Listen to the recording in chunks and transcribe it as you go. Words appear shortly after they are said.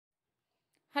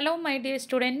Hello, my dear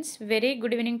students. Very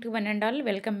good evening to one and all.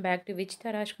 Welcome back to Vichita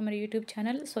Rajkumar YouTube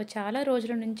channel. So చాలా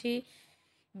రోజుల నుంచి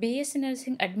BSc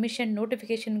nursing admission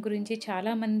notification గురించి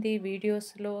చాలామంది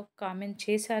వీడియోస్లో comment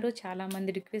చేశారు, చాలామంది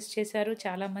రిక్వెస్ట్ చేశారు,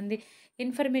 చాలామంది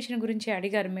ఇన్ఫర్మేషన్ గురించి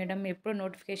అడిగారు. మేడం ఎప్పుడు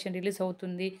నోటిఫికేషన్ రిలీజ్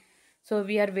అవుతుంది, so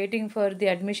we are waiting for the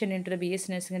admission into the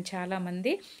BSc nursing అని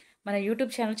చాలామంది మన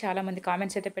యూట్యూబ్ ఛానల్ చాలామంది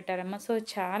కామెంట్స్ అయితే పెట్టారమ్మా. సో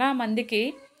చాలామందికి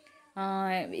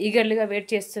ఈగర్లీగా వెయిట్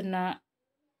చేస్తున్న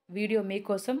వీడియో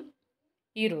మీకోసం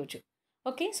ఈరోజు.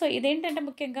 ఓకే, సో ఇదేంటంటే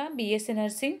ముఖ్యంగా బీఎస్సీ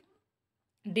నర్సింగ్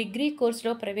డిగ్రీ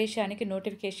కోర్సులో ప్రవేశానికి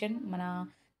నోటిఫికేషన్ మన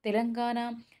Telangana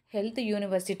health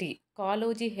university,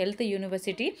 Kaloji health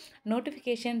university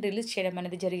notification release చేయడం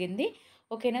అనేది జరిగింది.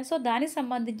 ఓకేనా, సో దానికి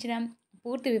సంబంధించిన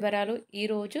పూర్తి వివరాలు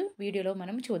ఈరోజు వీడియోలో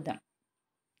మనం చూద్దాం.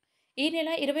 ఈ నెల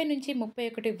 20 నుంచి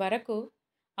 31 వరకు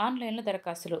ఆన్లైన్లో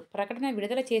దరఖాస్తులు ప్రకటన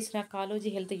విడుదల చేసిన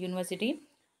Kaloji health university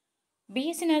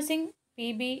BSc nursing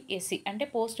పీబీఎస్సీ అంటే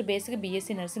పోస్ట్ బేసిక్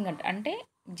బీఎస్సీ నర్సింగ్ అంటే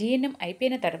జీఎన్ఎం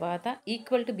అయిపోయిన తర్వాత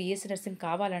ఈక్వల్ టు బీఎస్సీ నర్సింగ్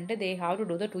కావాలంటే they have to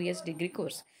do the 2 years degree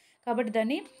course. కాబట్టి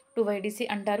దాన్ని 2YDC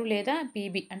అంటారు, లేదా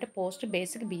పీబీ అంటే post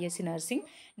basic BSc nursing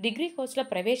degree కోర్సుల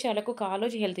ప్రవేశాలకు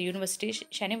కాలోజీ హెల్త్ యూనివర్సిటీ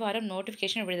శనివారం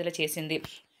నోటిఫికేషన్ విడుదల చేసింది.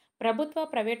 ప్రభుత్వ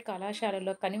ప్రైవేట్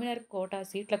కళాశాలల్లో కన్వీనర్ కోటా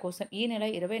సీట్ల కోసం ఈ నెల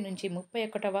 20 నుంచి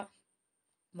 31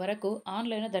 వరకు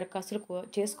ఆన్లైన్లో దరఖాస్తులు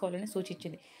చేసుకోవాలని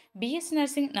సూచించింది. బీఎస్సీ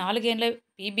నర్సింగ్ 4 ఏళ్ల,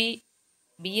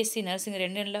 బీఎస్సీ నర్సింగ్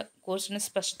 2 ఏళ్ల కోర్సును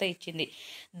స్పష్టత ఇచ్చింది.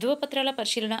 ధృవపత్రాల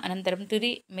పరిశీలన అనంతరం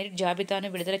తుది మెరిట్ జాబితాను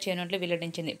విడుదల చేయనున్నట్లు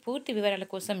వెల్లడించింది. పూర్తి వివరాల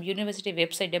కోసం యూనివర్సిటీ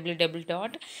వెబ్సైట్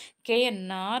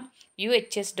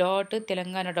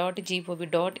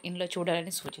www.knruhs.telangana.gov.in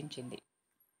చూడాలని సూచించింది.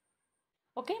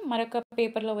 ఓకే, మరొక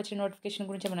పేపర్లో వచ్చిన నోటిఫికేషన్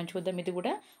గురించి మనం చూద్దాం. ఇది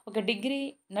కూడా ఒక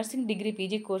నర్సింగ్ డిగ్రీ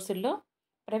పీజీ కోర్సుల్లో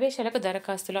ప్రవేశాలకు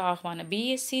దరఖాస్తుల ఆహ్వానం.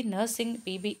 బీఎస్సీ నర్సింగ్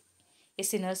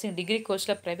పీబీఎస్సీ నర్సింగ్ డిగ్రీ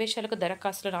కోర్సుల ప్రవేశాలకు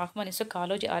దరఖాస్తులను ఆహ్వానిస్తూ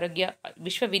కాలోజీ ఆరోగ్య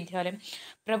విశ్వవిద్యాలయం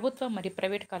ప్రభుత్వ మరియు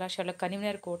ప్రైవేట్ కళాశాల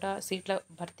కన్వీనర్ కోటా సీట్ల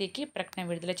భర్తీకి ప్రకటన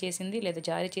విడుదల చేసింది లేదా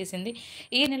జారీ చేసింది.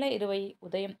 ఈ నెల 20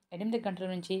 ఉదయం 8 గంటల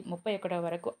నుంచి 31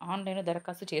 వరకు ఆన్లైన్లో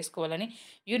దరఖాస్తు చేసుకోవాలని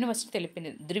యూనివర్సిటీ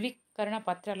తెలిపింది. ధృవీకరణ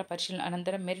పత్రాల పరిశీలన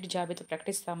అనంతరం మెరిట్ జాబితా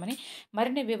ప్రకటిస్తామని,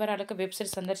 మరిన్ని వివరాలకు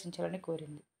వెబ్సైట్ సందర్శించాలని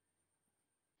కోరింది.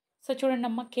 సో చూడండి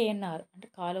అమ్మ, కేఎన్ఆర్ అంటే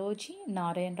Kaloji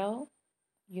Narayana Rao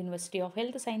university of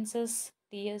health sciences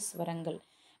TS Warangal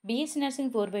BSc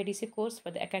nursing 4YDC course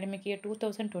for the academic year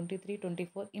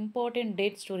 2023-24 important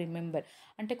dates to remember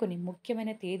అంటే కొన్ని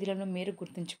ముఖ్యమైన తేదీలను మీరు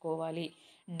గుర్తుంచుకోవాలి.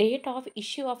 Date of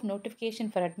issue of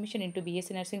notification for admission into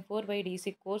BSc nursing 4YDC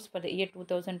course for the year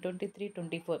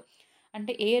 2023-24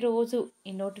 అంటే ఏ రోజు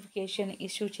ఈ notification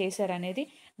issue చేశారనేది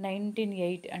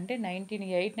 19/8 అంటే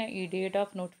 19/8న ఈ డేట్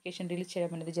ఆఫ్ నోటిఫికేషన్ రిలీజ్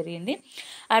చేయడం అనేది జరిగింది.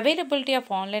 Availability of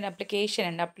online application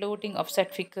and uploading of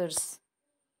certificates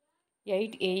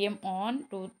 8 AM on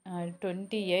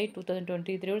 28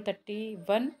 2023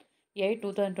 31 8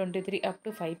 2023 up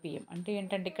to 5 PM. అంటే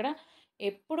ఏంటంటే ఇక్కడ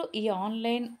ఎప్పుడు ఈ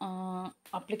ఆన్లైన్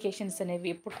అప్లికేషన్స్ అనేవి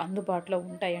ఎప్పుడు అందుబాటులో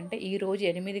ఉంటాయంటే ఈరోజు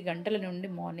 8 గంటల నుండి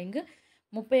మార్నింగ్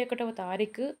 31వ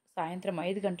తారీఖు సాయంత్రం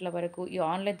 5 గంటల వరకు ఈ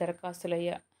ఆన్లైన్ దరఖాస్తుల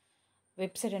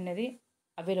వెబ్సైట్ అనేది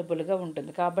అవైలబుల్గా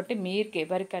ఉంటుంది. కాబట్టి మీరు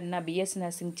ఎవరికన్నా బీఎస్సీ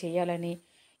నర్సింగ్ చేయాలని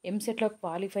ఎంసెట్లో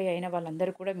క్వాలిఫై అయిన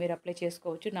వాళ్ళందరూ కూడా మీరు అప్లై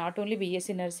చేసుకోవచ్చు. Not only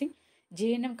BSE nursing,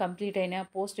 GNM complete అయిన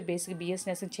పోస్ట్ బేసిక్ బీఎస్సీ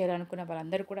నర్సింగ్ చేయాలనుకున్న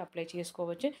వాళ్ళందరూ కూడా అప్లై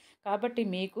చేసుకోవచ్చు. కాబట్టి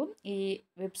మీకు ఈ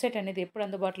వెబ్సైట్ అనేది ఎప్పుడు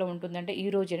అందుబాటులో ఉంటుందంటే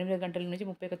ఈరోజు 8 గంటల నుంచి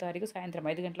 31 తారీఖు సాయంత్రం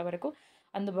 5 గంటల వరకు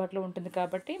అందుబాటులో ఉంటుంది.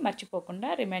 కాబట్టి మర్చిపోకుండా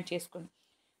రిమైండ్ చేసుకోండి.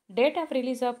 Date of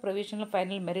release of provisional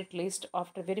final merit list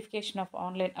after verification of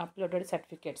online uploaded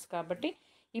certificates. కాబట్టి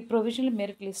ఈ ప్రొవిజనల్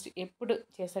మెరిట్ లిస్ట్ ఎప్పుడు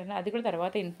చేస్తారని అది కూడా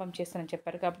తర్వాత ఇన్ఫామ్ చేస్తానని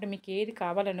చెప్పారు. కాబట్టి మీకు ఏది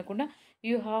కావాలనుకున్నా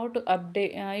you have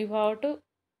to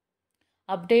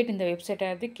update in the website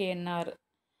of the KNR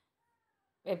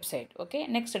website. Okay,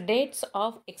 next dates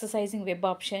of exercising web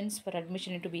options for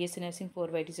admission into BSc nursing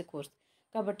 4YDC course.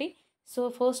 కాబట్టి సో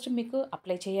ఫస్ట్ మీకు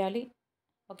అప్లై చేయాలి.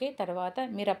 ఓకే, తర్వాత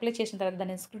మీరు అప్లై చేసిన తర్వాత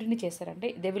దాన్ని స్క్రూటినీ చేస్తారంటే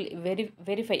they will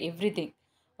verify everything.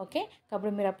 Okay,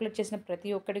 కాబట్టి మీరు అప్లోడ్ చేసిన ప్రతి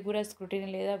ఒక్కటి కూడా స్క్రూటినీ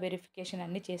లేదా వెరిఫికేషన్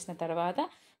అన్నీ చేసిన తర్వాత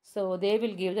so they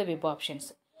will give the web options.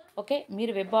 Okay,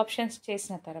 మీరు వెబ్ ఆప్షన్స్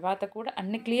చేసిన తర్వాత కూడా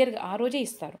అన్ని క్లియర్గా ఆ రోజే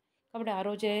ఇస్తారు. కాబట్టి ఆ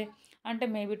రోజే అంటే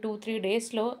మేబీ 2-3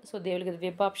 డేస్లో so they will give the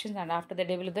web options and after the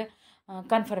day will the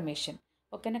confirmation.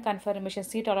 ఓకేనా, కన్ఫర్మేషన్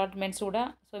సీట్ అలాట్మెంట్స్ కూడా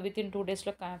సో వితిన్ 2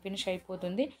 డేస్లో ఫినిష్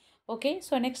అయిపోతుంది. Okay,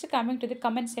 so next coming to the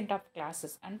కమెన్సెంట్ of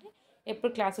classes అంటే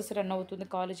ఎప్పుడు క్లాసెస్ రన్ అవుతుంది,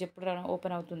 college ఎప్పుడు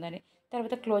open అవుతుందని,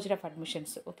 తర్వాత క్లోజర్ ఆఫ్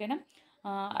అడ్మిషన్స్. ఓకేనా,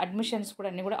 అడ్మిషన్స్ కూడా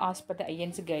అన్నీ కూడా ఆస్ పర్ ద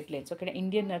ఐఎన్సీ గైడ్లైన్స్. ఓకేనా,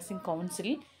 ఇండియన్ నర్సింగ్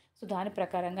కౌన్సిల్ సో దాని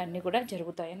ప్రకారంగా అన్నీ కూడా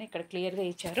జరుగుతాయని ఇక్కడ క్లియర్గా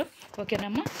ఇచ్చారు.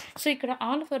 ఓకేనమ్మా, సో ఇక్కడ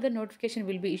all for the notification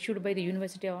will be issued by the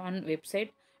university on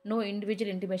website no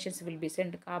individual intimations will be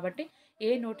send. కాబట్టి ఏ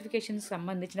నోటిఫికేషన్కి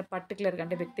సంబంధించిన పర్టికులర్గా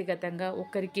అంటే వ్యక్తిగతంగా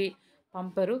ఒక్కరికి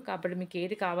పంపరు. కాబట్టి మీకు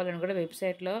ఏది కావాలని కూడా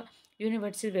వెబ్సైట్లో,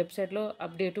 యూనివర్సిటీ వెబ్సైట్లో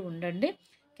అప్డేట్ ఉండండి.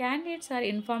 Candidates are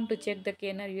inform to check the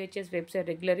KNR UHS website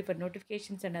regularly for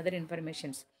notifications and other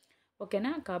informations.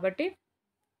 ఓకేనా. కాబట్టి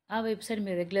ఆ వెబ్సైట్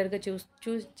మీరు రెగ్యులర్గా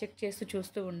చెక్ చేస్తూ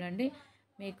చూస్తూ ఉండండి.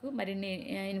 మీకు మరిన్ని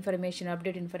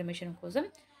అప్డేట్ ఇన్ఫర్మేషన్ కోసం.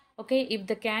 Okay. If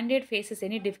the candidate faces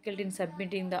any difficulty in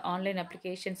submitting the online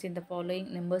applications in the following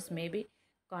numbers may be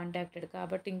contacted.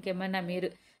 కాబట్టి ఇంకేమన్నా మీరు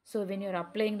when you're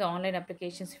applying the online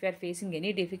applications if you're facing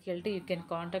any difficulty you can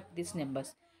contact this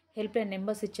numbers. Help line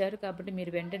numbers ఇచ్చారు కాబట్టి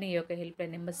మీరు వెంటనే ఈ యొక్క help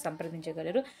line numbers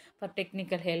సంప్రదించగలరు. For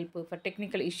technical help, for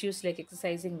technical issues like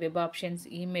exercising, web options,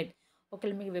 email.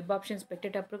 ఒకవేళ మీకు web options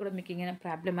పెట్టేటప్పుడు కూడా మీకు ఏమైనా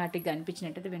ప్రాబ్లమాటిక్గా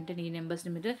అనిపించినట్టయితే వెంటనే ఈ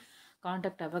నెంబర్స్ని మీరు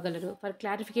contact అవ్వగలరు. For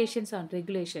clarifications on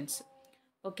regulations.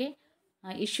 Okay.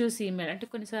 Issues email అంటే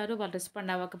కొన్నిసార్లు వాళ్ళు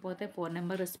రెస్పాండ్ అవ్వకపోతే ఫోన్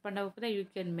నెంబర్ రెస్పాండ్ అవ్వకపోతే you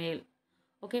can mail.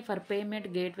 Okay. For payment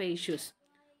gateway issues.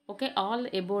 Okay. All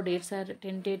above dates are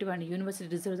tentative and university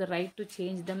reserve the right to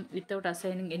change dum without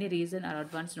assigning any reason are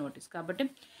advance notice. కాబట్టి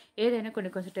ఏదైనా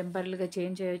కొంచెం టెంపరీగా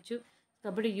change చేయొచ్చు.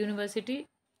 కాబట్టి university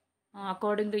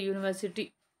according to university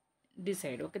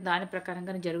decide. Okay. దాని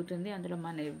ప్రకారంగానే జరుగుతుంది. అందులో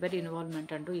మన ఎవరి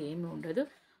ఇన్వాల్వ్మెంట్ అంటూ ఏమీ ఉండదు.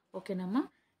 ఓకేనమ్మా.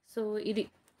 ఇది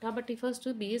కాబట్టి ఫస్ట్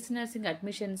బీఎస్సీ నర్సింగ్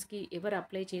అడ్మిషన్స్కి ఎవరు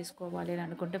అప్లై చేసుకోవాలి అని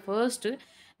అనుకుంటే first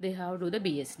they have to the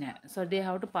BSc. They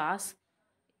have to pass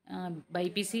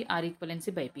BiPC are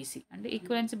equivalency BiPC. అంటే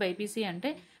ఈక్వలెన్సీ బైపీసీ అంటే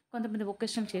కొంతమంది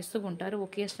వొకేషనల్ చేస్తూ ఉంటారు.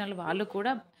 వొకేషనల్ వాళ్ళు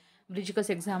కూడా బ్రిడ్జ్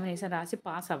కోర్స్ ఎగ్జామినేషన్ రాసి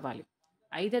పాస్ అవ్వాలి.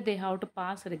 Either they have to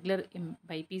pass regular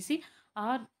BiPC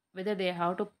are whether they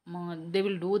have to they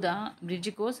will do the bridge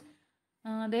course,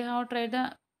 they have tried the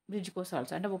bridge course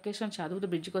also. అంటే vocational చదువుతూ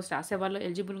bridge course రాసే వాళ్ళు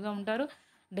ఎలిజిబుల్గా ఉంటారు.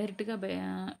 డైరెక్ట్గా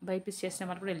BiPC చేసిన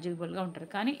వాళ్ళు కూడా ఎలిజిబుల్గా ఉంటారు.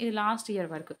 కానీ ఇది లాస్ట్ ఇయర్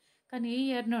వరకు. కానీ ఈ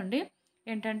ఇయర్ నుండి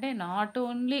ఏంటంటే not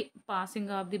only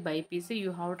passing of the BiPC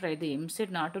you have try the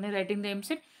EAMCET, not only writing the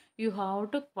EAMCET, you have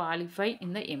to qualify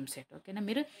in the EAMCET. ఓకేనా.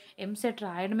 మీరు ఎంసెట్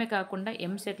రాయడమే కాకుండా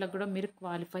ఎంసెట్లో కూడా మీరు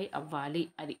క్వాలిఫై అవ్వాలి.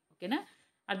 అది ఓకేనా.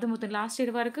 అర్థమవుతుంది. లాస్ట్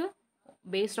ఇయర్ వరకు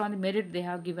based on the merit they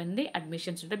have given the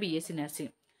admissions to the BSc nursing,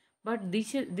 but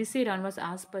this year onwards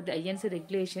as per the INC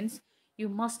regulations you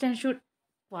must and should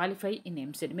qualify in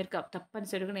MCET. మీరు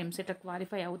తప్పనిసరిగా ఎంసెట్లో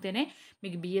qualify అవుతేనే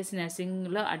మీకు BSc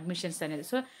నర్సింగ్లో admissions అనేది.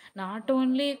 Not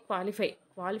only qualify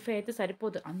అయితే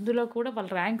సరిపోదు, అందులో కూడా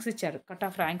వాళ్ళు ర్యాంక్స్ ఇచ్చారు, కట్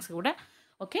ఆఫ్ ర్యాంక్స్ కూడా.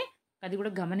 ఓకే. అది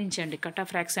కూడా గమనించండి. కట్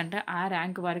ఆఫ్ ర్యాంక్స్ అంటే ఆ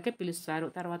ర్యాంక్ వరకే పిలుస్తారు,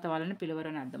 తర్వాత వాళ్ళని పిలవరు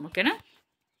అని అర్థం. ఓకేనా.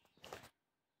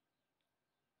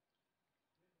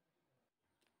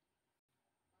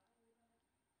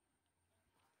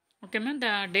 Okay, ma'am.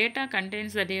 The data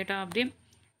contains the data of the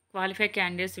qualified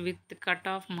candidates with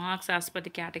cut-off marks as per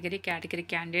the category. Category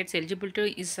candidates eligible to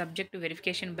is subject to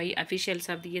verification by officials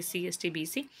of the SC, ST,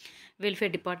 BC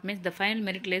welfare departments. The final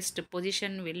merit list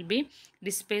position will be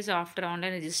displayed after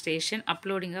online registration,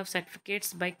 uploading of certificates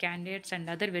by candidates and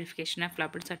other verification of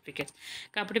upload certificates.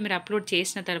 కాబట్టి మీరు upload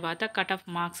చేసిన తర్వాత cut off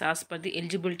marks as per the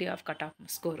eligibility of cut off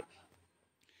score.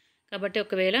 కాబట్టి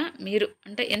ఒకవేళ మీరు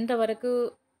అంటే ఎంతవరకు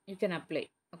you can apply.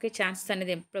 Okay. Chances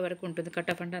అనేది ఎప్పటి వరకు ఉంటుంది, కట్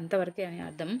ఆఫ్ అంటే అంతవరకే అని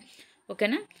అర్థం.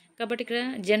 ఓకేనా. కాబట్టి ఇక్కడ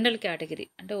జనరల్ కేటగిరీ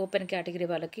అంటే ఓపెన్ కేటగిరీ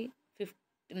వాళ్ళకి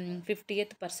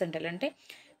 50th పర్సెంటైల్ అంటే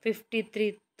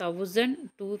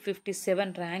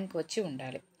 53,257 ర్యాంక్ వచ్చి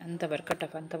ఉండాలి. అంతవరకు కట్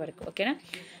ఆఫ్ అంతవరకు. ఓకేనా.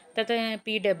 తర్వాత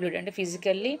పీడబ్ల్యూడి అంటే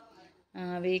ఫిజికల్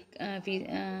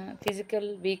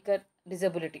వీకర్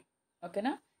డిజబిలిటీ.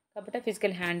 ఓకేనా. కాబట్టి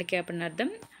ఫిజికల్ హ్యాండిక్యాప్ అని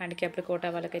అర్థం. హ్యాండిక్యాప్డ్ కోటా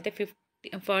వాళ్ళకైతే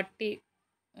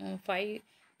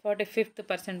 45th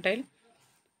పర్సెంటైల్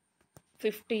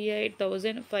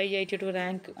 58,582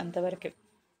 ర్యాంక్ అంతవరకు.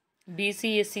 BC,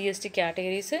 SC, ST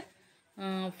categories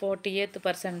 40th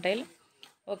percentile.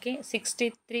 Okay.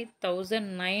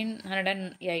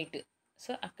 63,908.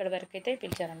 అక్కడి వరకు అయితే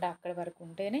పిలిచారంట. అక్కడి వరకు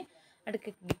ఉంటేనే అంటే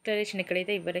డిక్లరేషన్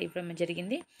ఇక్కడైతే ఇవ్వడం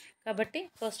జరిగింది. కాబట్టి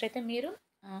ఫస్ట్ అయితే మీరు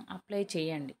అప్లై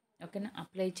చేయండి. ఓకేనా.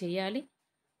 అప్లై చేయాలి.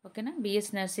 ఓకేనా.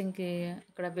 బీఎస్సీ నర్సింగ్కి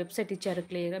ఇక్కడ వెబ్సైట్ ఇచ్చారు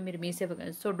క్లియర్గా, మీరు మీ సేవ.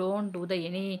 Don't do the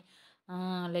any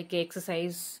like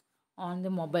exercise on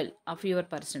the mobile off your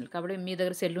personal. కాబట్టి మీ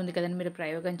దగ్గర సెల్ ఉంది కదండి, మీరు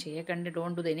ప్రయోగం చేయకండి.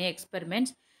 Don't do the any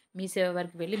experiments. మీ సేవ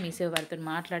వరకు వెళ్ళి మీ సేవ వారితో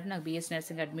మాట్లాడి నాకు బీఎస్సీ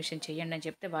నర్సింగ్ అడ్మిషన్ చేయండి అని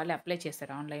చెప్తే వాళ్ళే అప్లై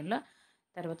చేస్తారు ఆన్లైన్లో.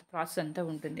 తర్వాత ప్రాసెస్ అంతా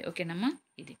ఉంటుంది. ఓకేనమ్మా.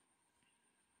 ఇది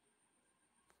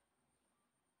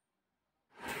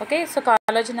okay.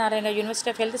 Kaloji Narayana university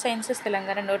of health sciences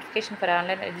Telangana notification for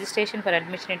online registration for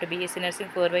admission into BSc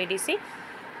nursing 4YDC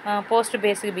post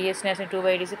basic BSc nursing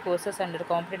 2YDC courses under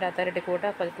competent authority quota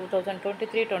for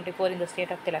 2023-24 in the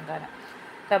state of Telangana.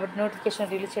 కాబట్టి notification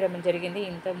release చేయడం జరిగింది.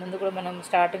 ఇంత ముందు కూడా మనం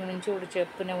starting నుంచి కూడా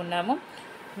చెప్తూనే ఉన్నాము.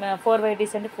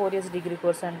 4YDC అంటే 4 years డిగ్రీ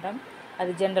కోర్స్ అంటాం.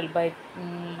 అది జనరల్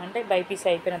అంటే బైపీసీ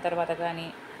అయిపోయిన తర్వాత కానీ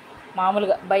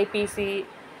మామూలుగా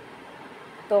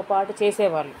బైపీసీతో పాటు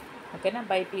చేసేవాళ్ళు, ఓకేనా,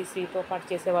 బైపీసీతో పాటు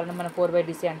చేసేవాళ్ళని మన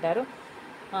 4/DC అంటారు.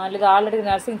 లేదా ఆల్రెడీ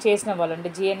నర్సింగ్ చేసిన వాళ్ళు అంటే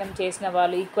జిఎన్ఎం చేసిన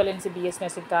వాళ్ళు ఈక్వలెన్సీ బీఎస్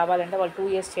నర్సింగ్ కావాలంటే వాళ్ళు 2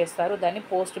 ఇయర్స్ చేస్తారు. దాన్ని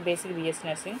పోస్ట్ బేసిక్ బీఎస్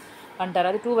నర్సింగ్ అంటారు.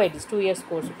 అది 2YDC 2 ఇయర్స్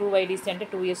కోర్స్. 2YDC అంటే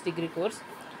 2 years degree course.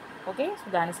 Okay, so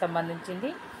దానికి సంబంధించింది.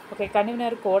 ఓకే,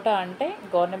 కన్వీనర్ కోటా అంటే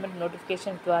గవర్నమెంట్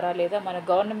నోటిఫికేషన్ ద్వారా లేదా మన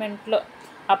గవర్నమెంట్లో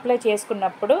అప్లై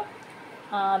చేసుకున్నప్పుడు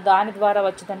దాని ద్వారా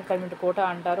వచ్చేదాన్ని కన్వీనర్ కోటా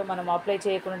అంటారు. మనం అప్లై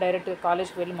చేయకుండా డైరెక్ట్గా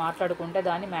కాలేజ్కి వెళ్ళి మాట్లాడుకుంటే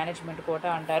దాన్ని మేనేజ్మెంట్ కోటా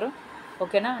అంటారు.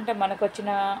 ఓకేనా, అంటే మనకు వచ్చిన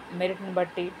మెరిట్ని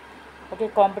బట్టి ఓకే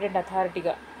కాంపిటెంట్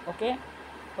అథారిటీగా ఓకే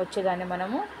వచ్చేదాన్ని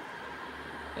మనము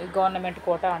గవర్నమెంట్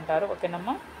కోటా అంటారు.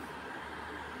 ఓకేనమ్మా.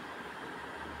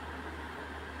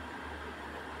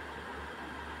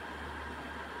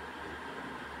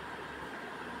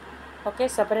 Okay,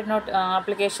 separate note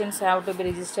applications have to be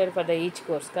registered for the each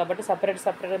course. కాబట్టి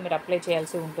సపరేట్గా మీరు అప్లై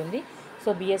చేయాల్సి ఉంటుంది. సో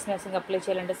బీఎస్ నర్సింగ్ అప్లై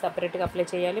చేయాలంటే సపరేట్గా అప్లై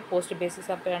చేయాలి. పోస్ట్ బేసిక్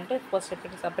అప్లై అంటే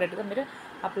సపరేట్గా మీరు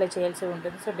అప్లై చేయాల్సి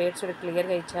ఉంటుంది. సో డేట్స్ కూడా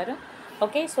క్లియర్గా ఇచ్చారు.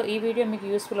 ఓకే, సో ఈ వీడియో మీకు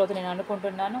యూస్ఫుల్ అవుతుంది నేను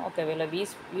అనుకుంటున్నాను. ఒకవేళ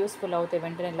యూస్ఫుల్ అవుతే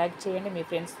వెంటనే లైక్ చేయండి, మీ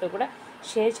ఫ్రెండ్స్తో కూడా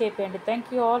షేర్ చేయండి. Thank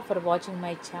you all for watching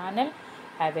my channel.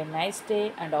 Have a nice day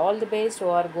and all the best who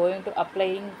are going to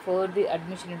applying for the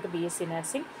admission into BSc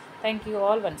Nursing. Thank you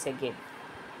all once again.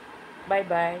 Bye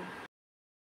bye.